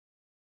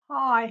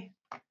Hi,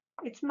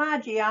 it's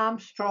Marji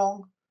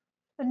Armstrong,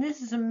 and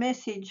this is a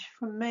message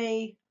from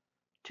me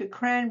to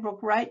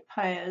Cranbrook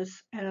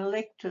ratepayers and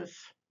electors.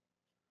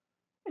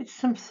 It's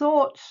some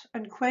thoughts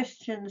and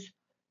questions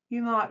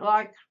you might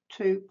like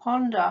to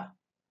ponder,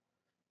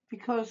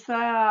 because they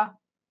are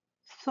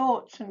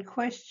thoughts and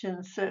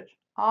questions that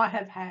I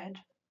have had.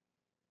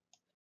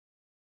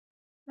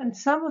 And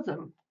some of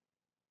them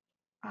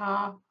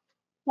are,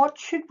 what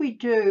should we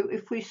do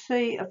if we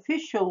see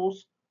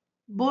officials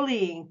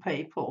bullying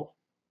people,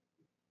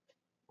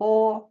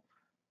 or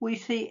we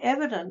see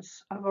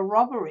evidence of a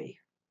robbery,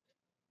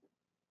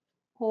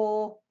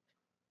 or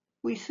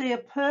we see a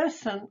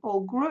person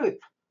or group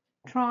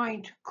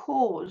trying to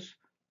cause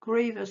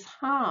grievous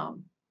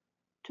harm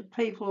to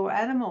people or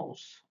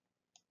animals?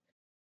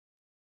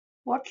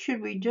 What should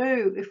we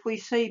do if we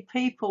see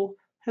people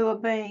who are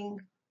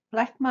being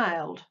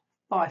blackmailed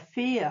by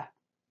fear?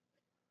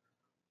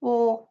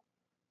 Or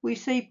we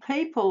see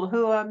people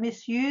who are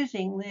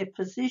misusing their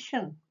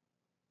position?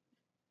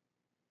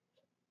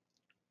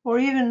 Or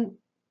even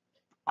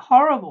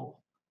horrible,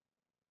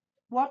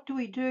 what do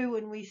we do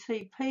when we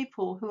see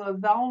people who are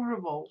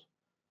vulnerable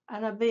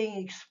and are being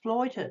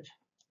exploited?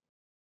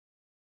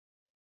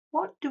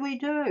 What do we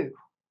do?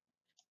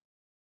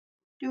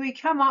 Do we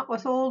come up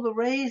with all the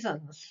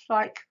reasons?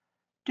 Like,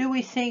 do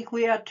we think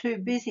we are too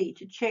busy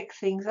to check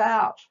things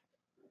out?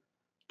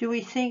 Do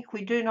we think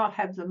we do not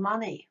have the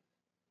money?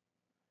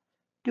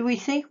 Do we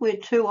think we're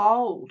too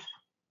old?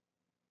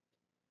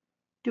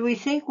 Do we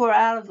think we're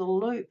out of the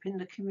loop in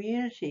the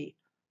community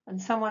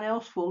and someone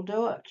else will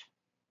do it?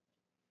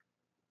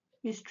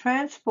 Is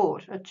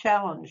transport a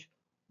challenge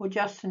or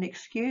just an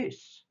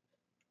excuse?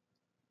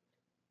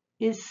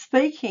 Is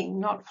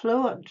speaking not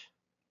fluent?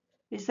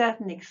 Is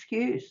that an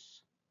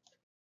excuse?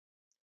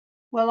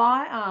 Well,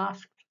 I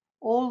asked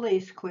all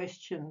these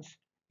questions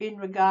in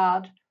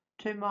regard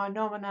to my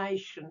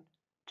nomination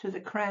to the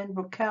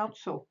Cranbrook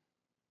Council,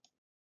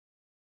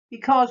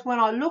 because when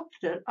I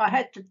looked at it, I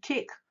had to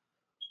tick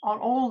on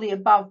all the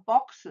above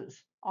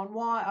boxes on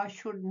why I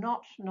should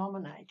not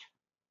nominate.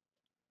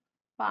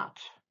 But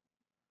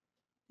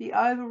the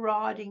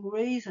overriding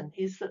reason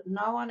is that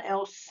no one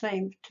else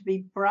seemed to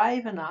be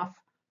brave enough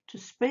to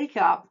speak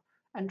up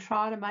and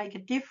try to make a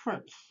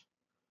difference.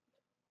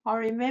 I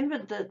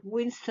remembered that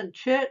Winston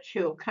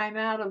Churchill came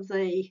out of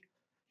the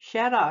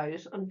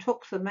shadows and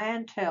took the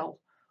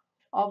mantle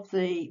of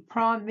the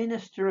Prime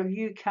Minister of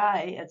UK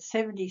at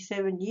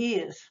 77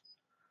 years.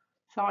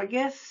 So I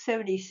guess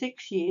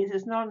 76 years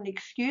is not an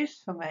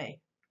excuse for me.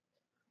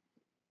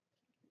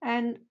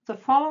 And the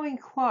following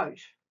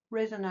quote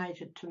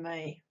resonated to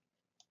me.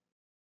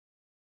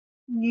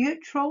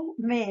 Neutral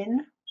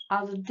men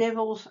are the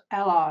devil's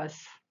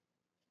allies.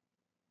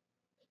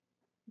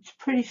 It's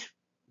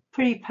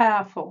pretty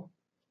powerful.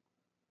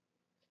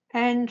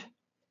 And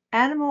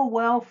animal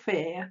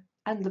welfare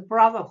and the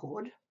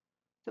brotherhood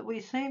that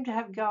we seem to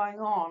have going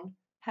on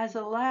has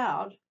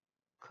allowed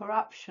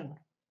corruption.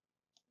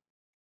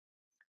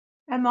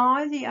 Am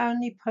I the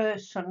only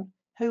person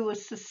who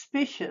was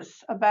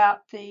suspicious about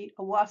the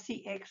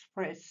Awassi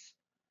Express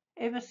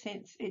ever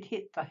since it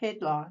hit the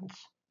headlines?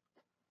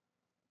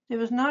 There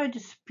was no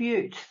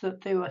dispute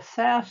that there were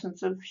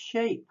thousands of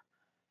sheep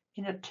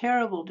in a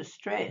terrible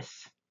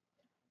distress,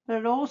 but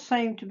it all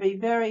seemed to be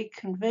very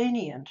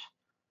convenient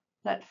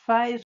that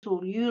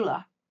Faisal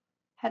Euler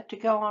had to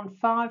go on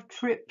 5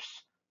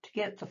 trips to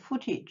get the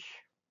footage.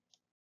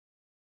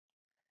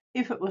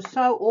 If it was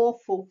so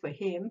awful for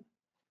him,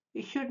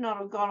 he should not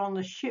have gone on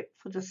the ship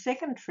for the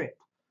second trip,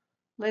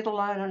 let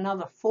alone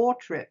another 4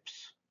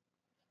 trips.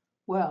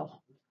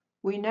 Well,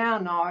 we now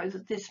know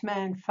that this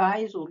man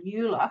Faisal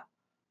Euler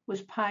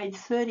was paid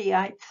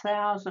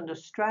 38,000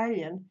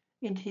 Australian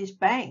into his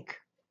bank.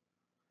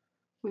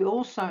 We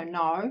also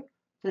know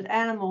that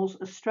Animals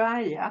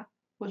Australia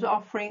was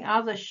offering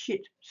other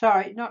ship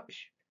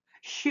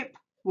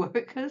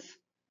workers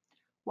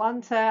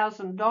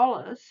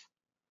 $1,000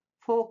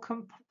 for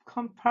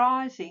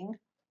comprising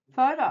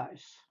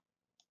photos.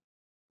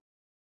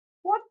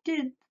 What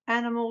did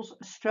Animals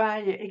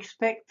Australia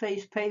expect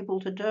these people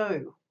to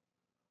do?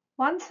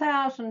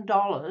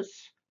 $1,000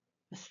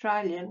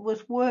 Australian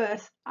was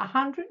worth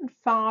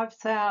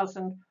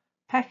 105,000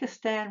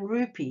 Pakistan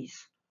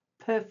rupees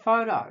per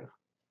photo,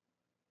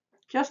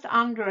 just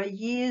under a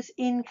year's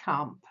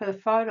income per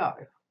photo.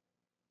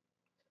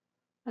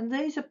 And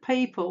these are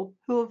people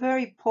who are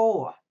very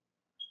poor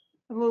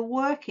and were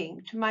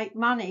working to make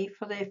money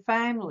for their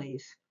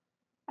families,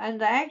 and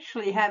they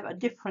actually have a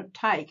different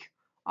take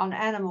on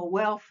animal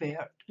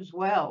welfare as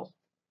well.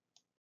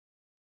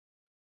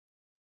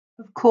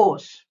 Of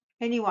course,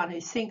 anyone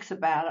who thinks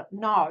about it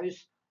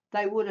knows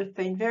they would have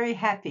been very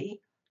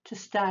happy to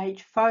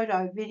stage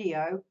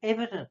photo-video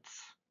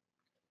evidence.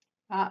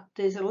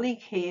 There's a link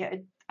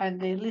here and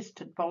they're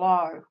listed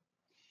below.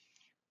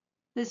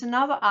 There's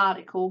another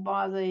article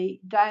by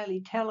the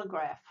Daily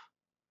Telegraph.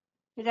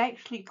 It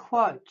actually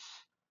quotes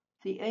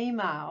the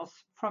emails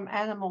from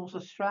Animals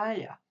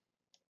Australia.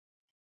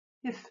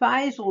 If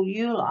Faisal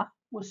Euler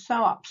was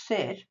so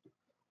upset,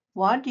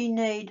 Why do you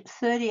need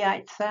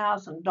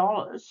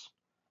 $38,000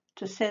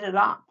 to set it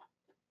up?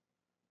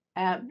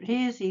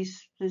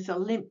 There's a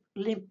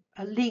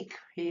link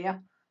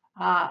here,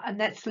 and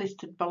that's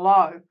listed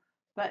below.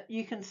 But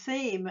you can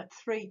see him at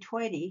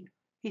 3:20.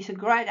 He's a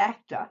great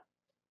actor.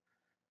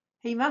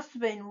 He must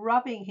have been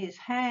rubbing his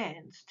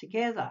hands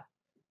together.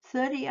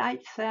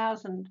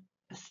 38,000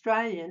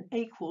 Australian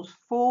equals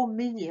 4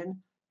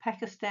 million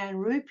Pakistan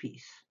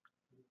rupees.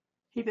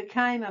 He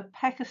became a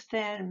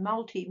Pakistan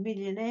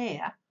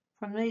multi-millionaire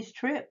from these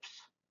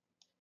trips.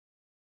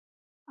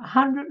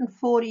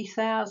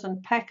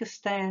 140,000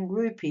 Pakistan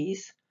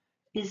rupees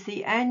is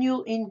the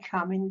annual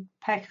income in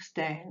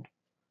Pakistan.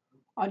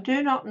 I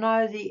do not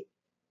know the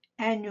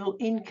annual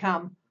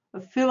income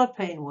of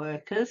Philippine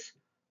workers,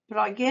 but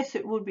I guess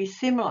it would be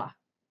similar.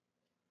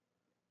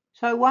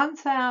 So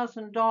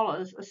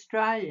 $1,000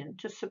 Australian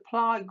to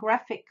supply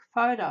graphic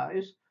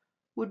photos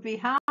would be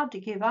hard to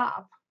give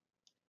up.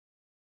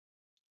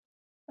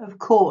 Of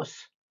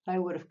course, they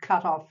would have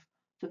cut off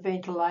the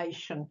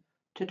ventilation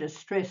to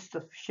distress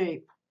the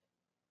sheep.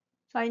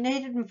 They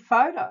needed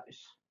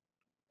photos.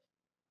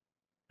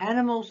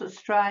 Animals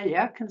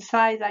Australia can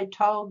say they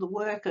told the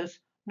workers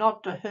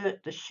not to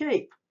hurt the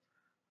sheep,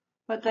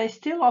 but they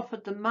still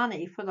offered the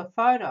money for the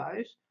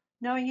photos,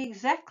 knowing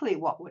exactly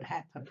what would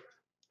happen.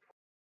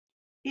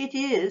 It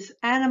is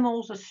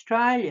Animals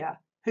Australia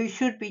who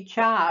should be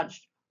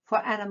charged for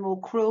animal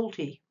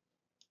cruelty.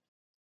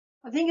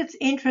 I think it's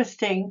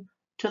interesting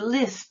to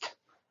list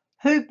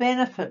who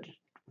benefited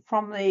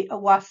from the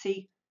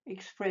Awassi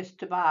Express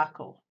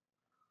debacle.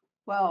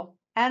 Well,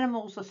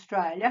 Animals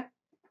Australia,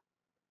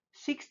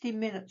 60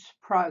 Minutes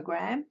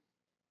program,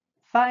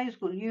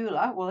 Faisal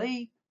Euler, well,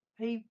 he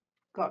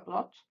got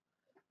lots.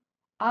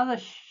 Other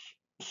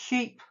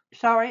ship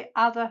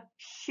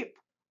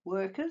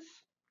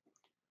workers,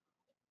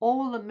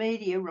 all the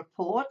media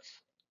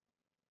reports,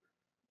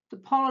 the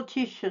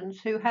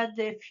politicians who had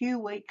their few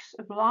weeks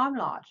of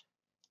limelight.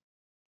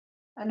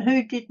 And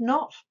who did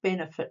not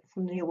benefit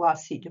from the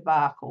Awassi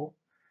debacle?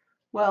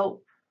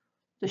 Well,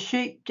 the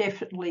sheep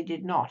definitely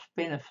did not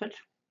benefit.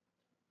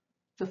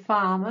 The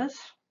farmers,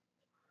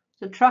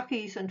 the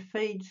truckies and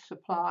feed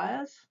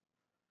suppliers,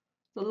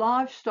 the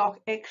livestock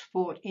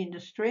export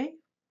industry,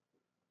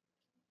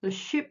 the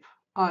ship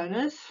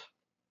owners,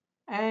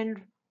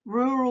 and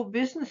rural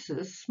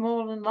businesses,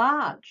 small and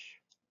large.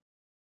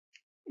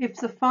 If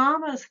the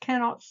farmers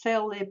cannot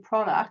sell their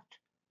product,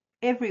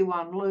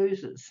 everyone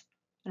loses,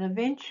 and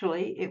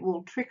eventually it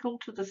will trickle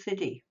to the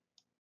city.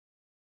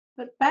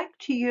 But back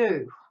to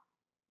you.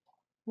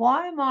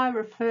 Why am I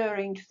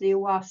referring to the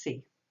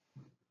Awassi?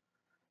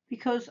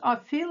 Because I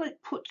feel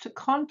it puts a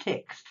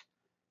context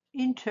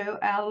into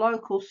our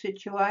local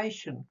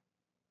situation.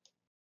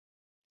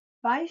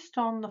 Based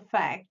on the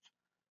fact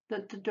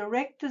that the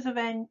directors of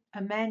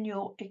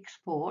Emmanuel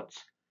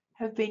Exports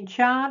have been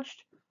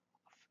charged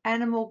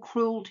animal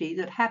cruelty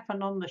that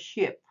happened on the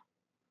ship.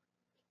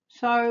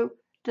 So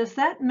does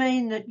that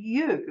mean that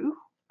you,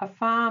 a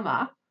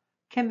farmer,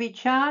 can be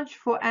charged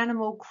for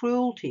animal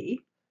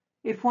cruelty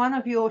if one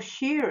of your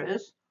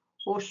shearers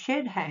or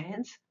shed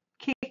hands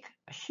kick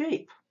a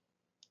sheep?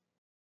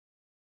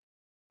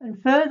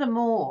 And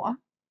furthermore,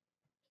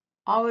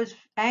 I was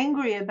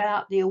angry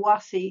about the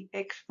Awassi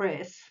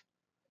Express,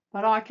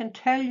 but I can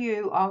tell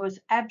you I was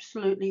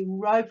absolutely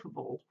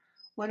ropeable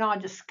when I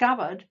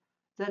discovered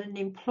that an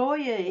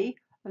employee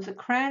of the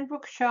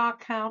Cranbrook Shire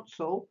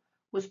Council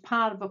was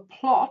part of a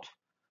plot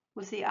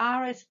with the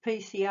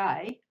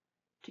RSPCA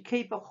to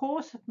keep a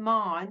horse of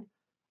mine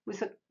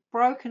with a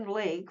broken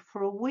leg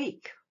for a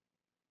week.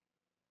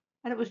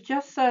 And it was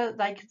just so that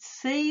they could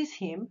seize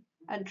him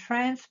and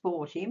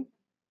transport him.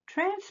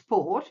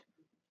 Transport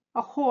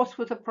a horse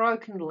with a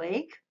broken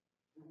leg,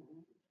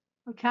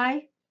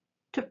 okay,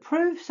 to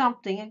prove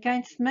something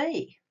against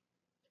me.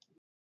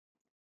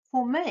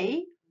 For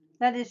me,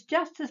 that is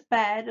just as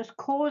bad as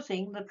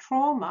causing the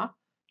trauma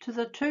to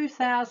the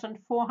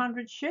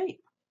 2,400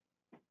 sheep.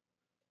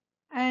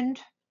 And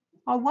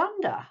I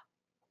wonder,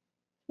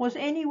 was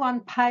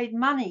anyone paid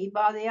money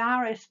by the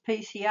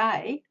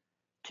RSPCA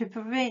to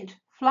prevent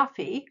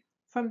Fluffy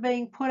from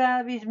being put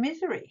out of his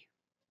misery?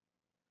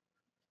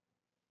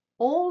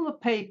 All the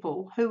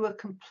people who were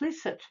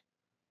complicit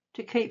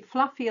to keep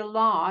Fluffy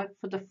alive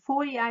for the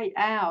 48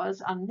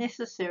 hours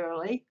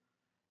unnecessarily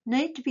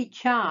need to be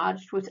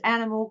charged with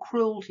animal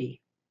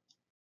cruelty.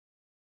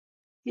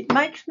 It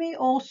makes me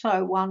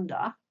also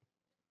wonder,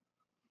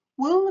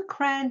 will the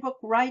Cranbrook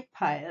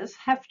ratepayers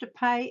have to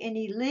pay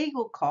any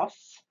legal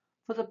costs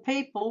for the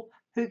people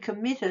who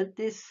committed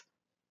this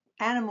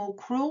animal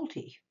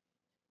cruelty?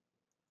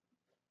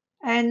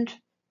 And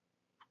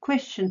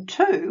question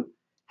 2,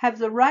 have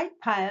the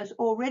ratepayers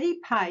already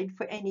paid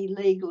for any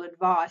legal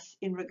advice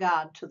in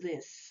regard to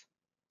this?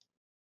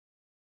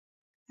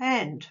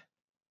 And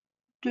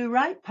do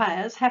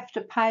ratepayers have to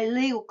pay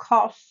legal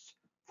costs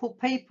for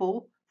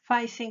people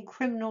facing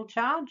criminal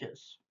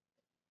charges?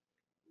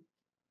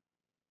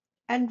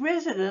 And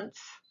residents,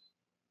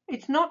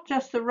 it's not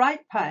just the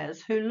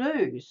ratepayers who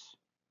lose.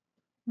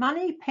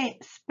 Money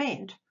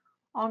spent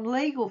on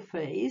legal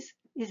fees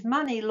is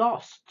money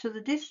lost to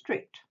the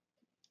district.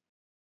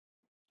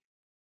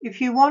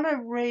 If you want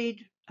to read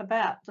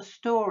about the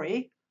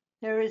story,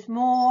 there is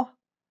more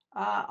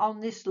on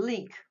this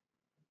link,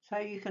 so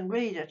you can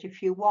read it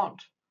if you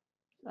want,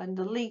 and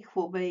the link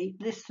will be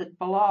listed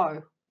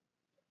below.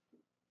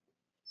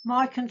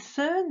 My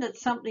concern that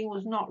something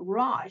was not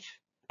right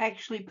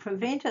actually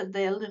prevented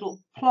their little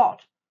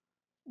plot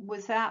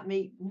without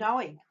me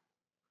knowing,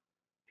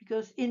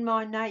 because in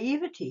my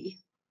naivety,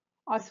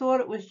 I thought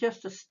it was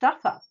just a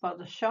stuff-up by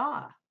the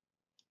Shire.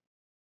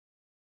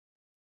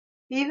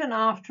 Even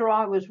after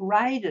I was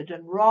raided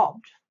and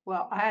robbed,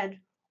 well, I had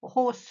a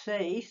horse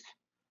seized,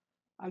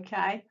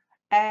 okay,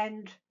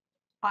 and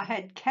I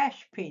had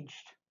cash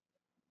pinched.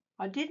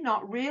 I did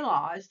not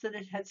realise that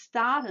it had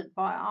started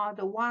by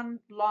either one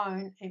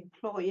lone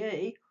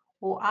employee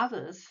or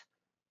others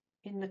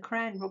in the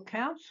Cranbrook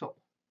Council.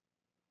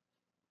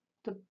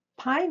 The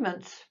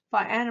payments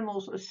by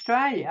Animals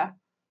Australia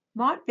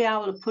might be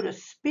able to put a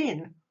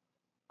spin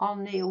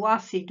on the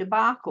Awassi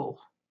debacle,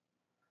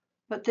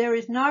 but there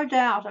is no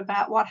doubt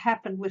about what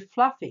happened with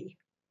Fluffy,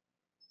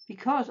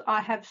 because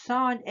I have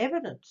signed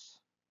evidence.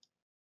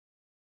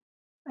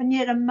 And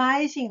yet,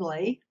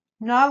 amazingly,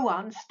 no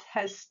one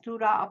has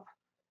stood up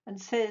and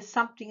says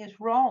something is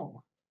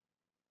wrong.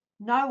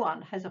 No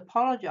one has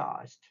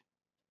apologised.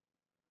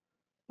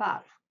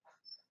 But,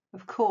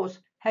 of course,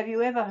 have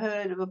you ever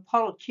heard of a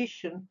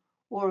politician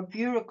or a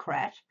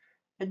bureaucrat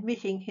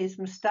admitting his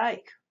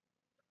mistake?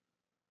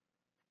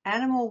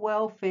 Animal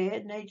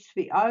welfare needs to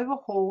be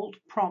overhauled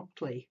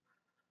promptly.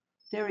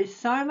 There is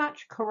so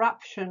much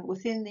corruption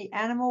within the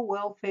animal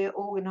welfare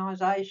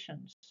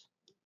organisations.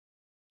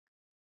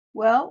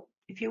 Well,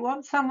 if you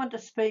want someone to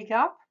speak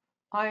up,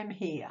 I am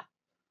here.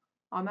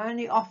 I'm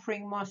only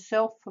offering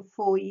myself for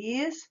 4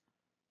 years,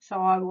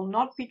 so I will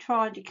not be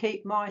trying to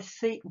keep my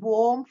seat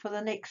warm for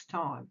the next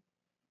time.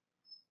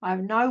 I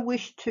have no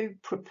wish to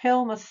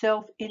propel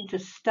myself into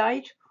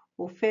state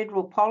or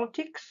federal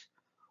politics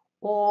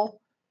or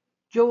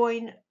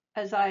join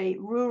as a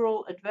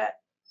rural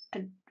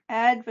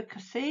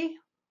advocacy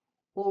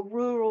or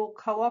rural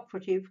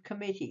cooperative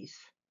committees.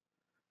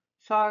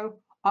 So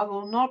I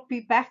will not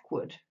be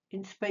backward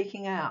in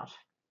speaking out.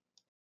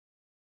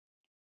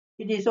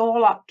 It is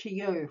all up to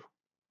you.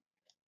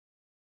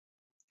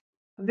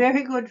 A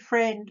very good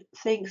friend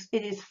thinks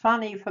it is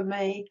funny for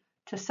me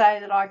to say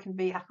that I can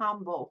be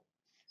humble.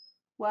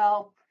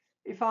 Well,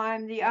 if I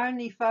am the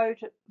only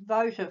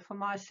voter for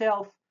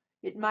myself,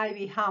 it may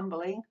be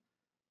humbling,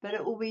 but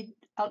it will be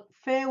a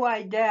fair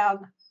way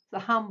down the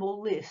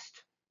humble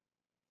list.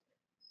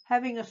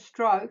 Having a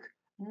stroke,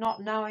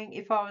 not knowing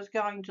if I was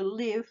going to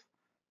live,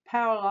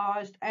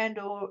 paralysed and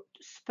or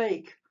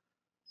speak,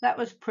 that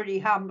was pretty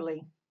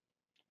humbling.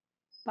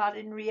 But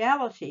in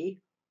reality,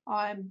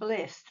 I am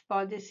blessed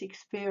by this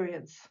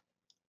experience.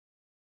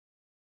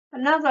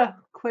 Another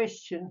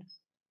question: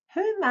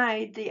 who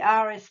made the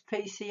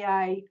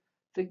RSPCA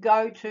the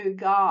go-to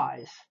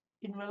guys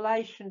in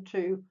relation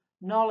to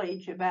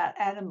knowledge about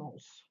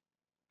animals?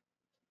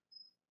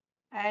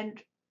 And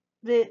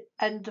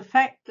the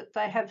fact that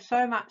they have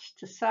so much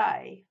to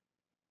say.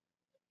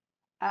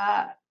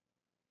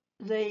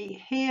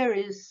 Here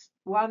is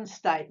one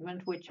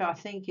statement which I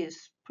think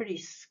is pretty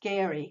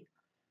scary.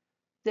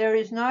 There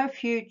is no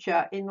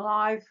future in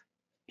live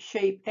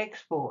sheep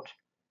export.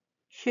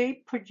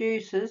 Sheep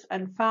producers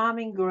and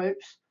farming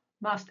groups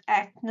must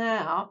act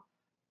now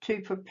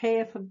to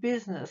prepare for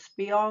business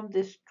beyond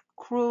this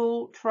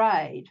cruel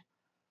trade,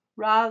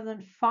 rather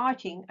than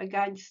fighting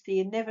against the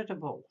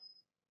inevitable.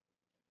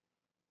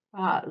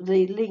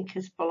 The link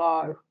is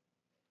below.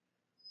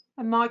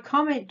 And my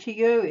comment to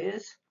you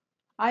is,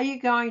 are you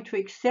going to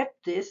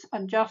accept this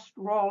and just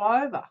roll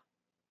over?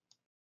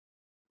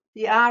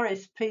 The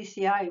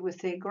RSPCA, with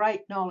their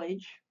great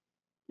knowledge,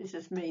 this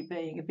is me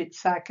being a bit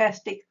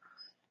sarcastic,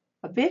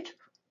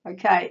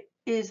 okay,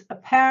 is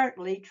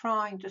apparently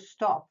trying to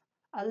stop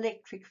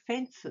electric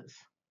fences.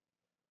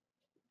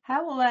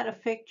 How will that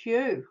affect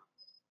you?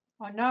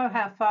 I know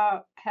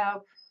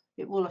how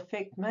it will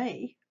affect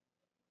me.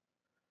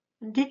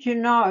 And did you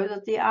know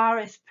that the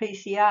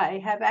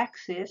RSPCA have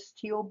access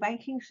to your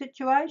banking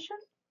situation?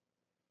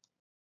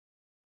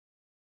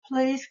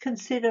 Please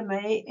consider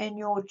me in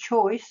your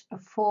choice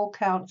of 4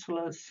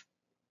 councillors.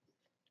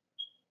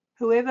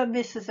 Whoever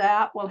misses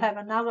out will have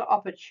another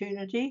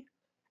opportunity,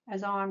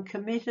 as I am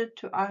committed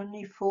to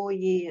only 4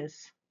 years.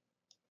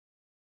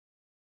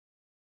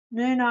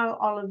 Nuno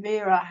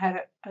Oliveira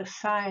had a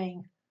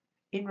saying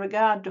in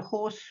regard to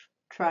horse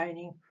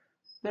training,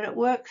 but it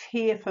works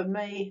here for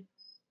me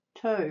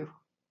too.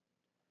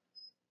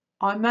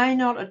 I may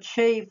not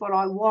achieve what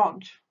I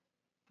want,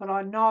 but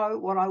I know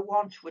what I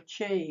want to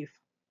achieve,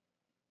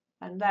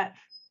 and that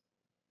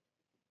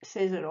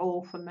says it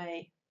all for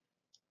me.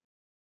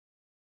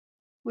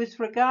 With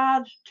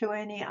regard to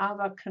any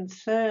other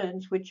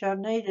concerns which are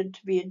needed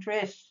to be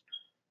addressed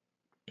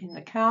in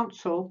the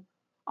council,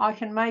 I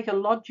can make a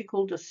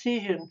logical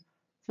decision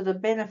for the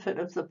benefit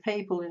of the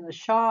people in the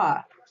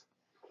Shire.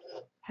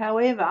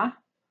 However,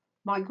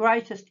 my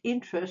greatest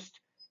interest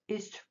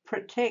is to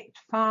protect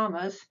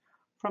farmers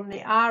from the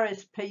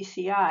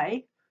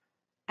RSPCA,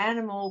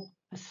 Animal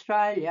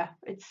Australia,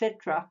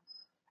 etc.,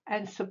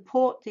 and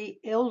support the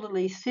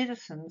elderly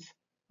citizens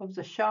of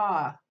the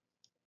Shire.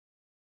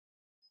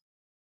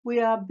 We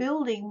are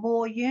building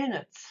more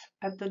units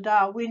at the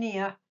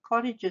Darwinia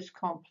Cottages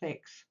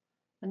complex,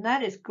 and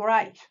that is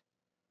great.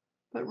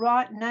 But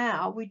right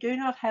now we do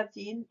not have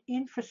the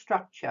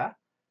infrastructure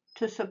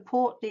to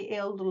support the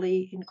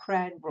elderly in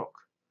Cranbrook.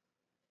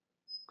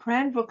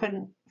 Cranbrook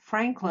and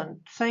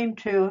Franklin seem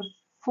to have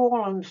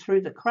fallen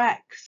through the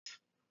cracks.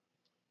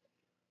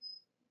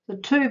 The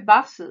 2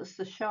 buses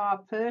the Shire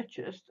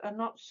purchased are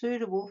not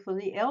suitable for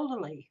the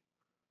elderly.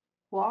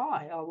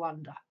 Why, I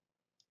wonder?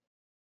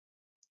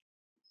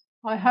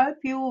 I hope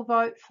you will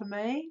vote for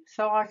me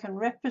so I can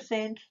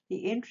represent the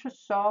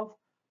interests of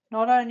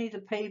not only the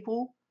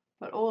people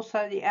but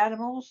also the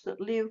animals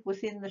that live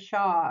within the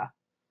Shire.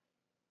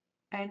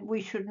 And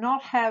we should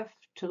not have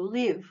to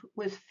live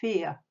with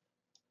fear.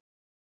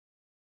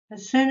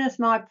 As soon as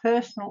my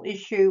personal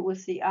issue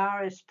with the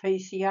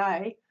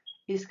RSPCA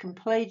is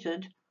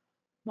completed,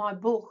 my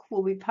book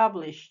will be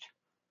published.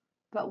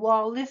 But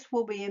while this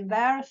will be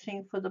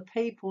embarrassing for the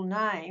people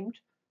named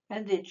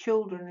and their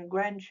children and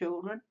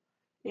grandchildren,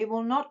 it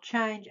will not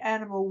change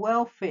animal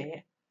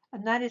welfare,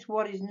 and that is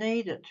what is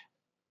needed.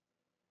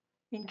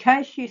 In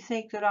case you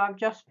think that I've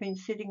just been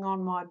sitting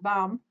on my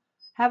bum,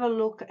 have a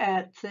look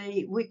at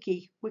the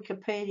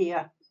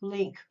Wikipedia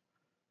link,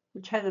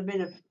 which has a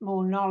bit of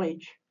more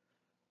knowledge,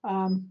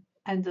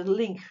 and the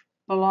link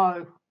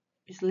below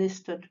is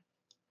listed.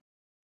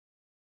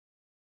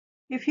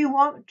 If you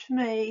want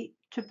me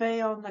to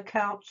be on the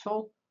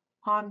council,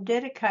 I'm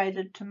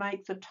dedicated to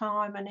make the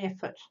time and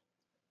effort.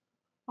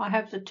 I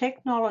have the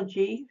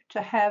technology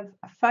to have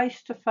a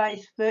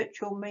face-to-face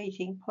virtual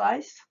meeting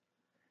place.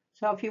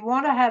 So if you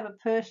want to have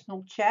a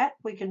personal chat,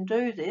 we can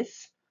do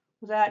this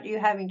without you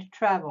having to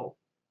travel.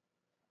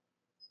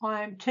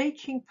 I am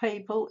teaching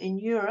people in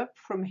Europe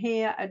from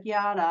here at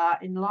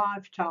Yardar in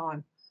live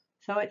time,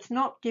 so it's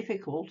not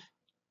difficult.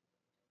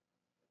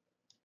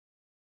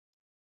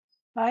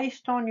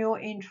 Based on your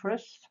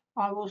interest,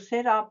 I will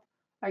set up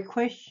a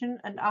question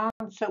and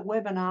answer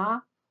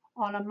webinar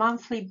on a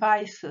monthly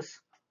basis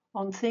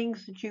on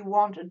things that you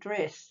want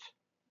addressed.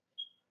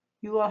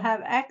 You will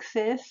have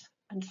access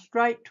and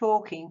straight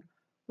talking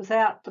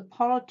without the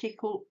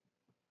political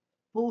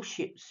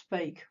bullshit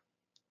speak.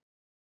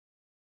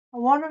 I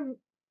want to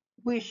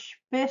wish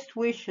best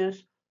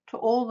wishes to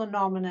all the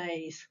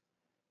nominees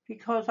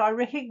because I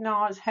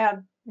recognise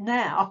how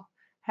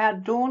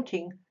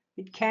daunting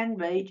it can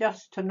be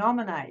just to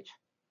nominate.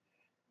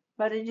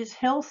 But it is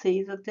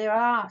healthy that there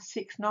are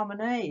 6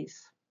 nominees.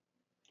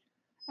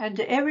 And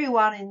to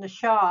everyone in the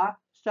Shire,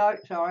 sorry,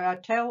 I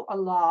tell a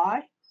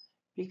lie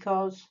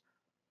because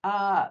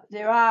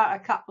there are a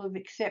couple of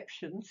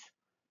exceptions,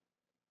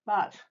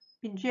 but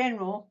in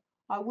general,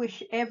 I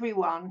wish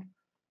everyone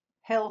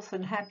health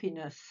and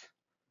happiness.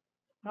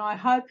 And I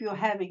hope you're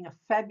having a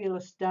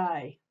fabulous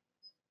day.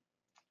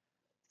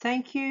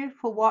 Thank you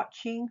for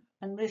watching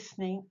and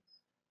listening,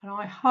 and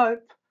I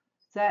hope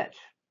that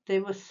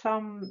there was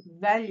some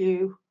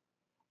value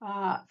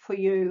for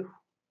you.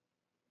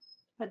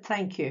 But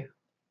thank you.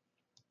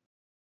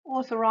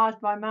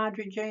 Authorised by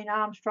Marji Jean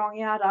Armstrong,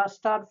 Yardar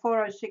Stud,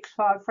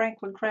 4065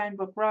 Franklin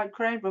Cranbrook Road,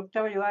 Cranbrook,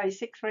 WA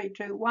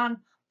 6321,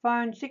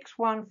 phone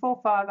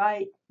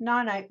 61458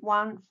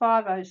 981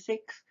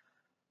 506.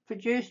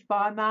 Produced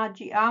by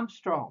Marji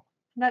Armstrong.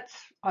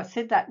 I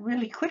said that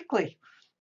really quickly.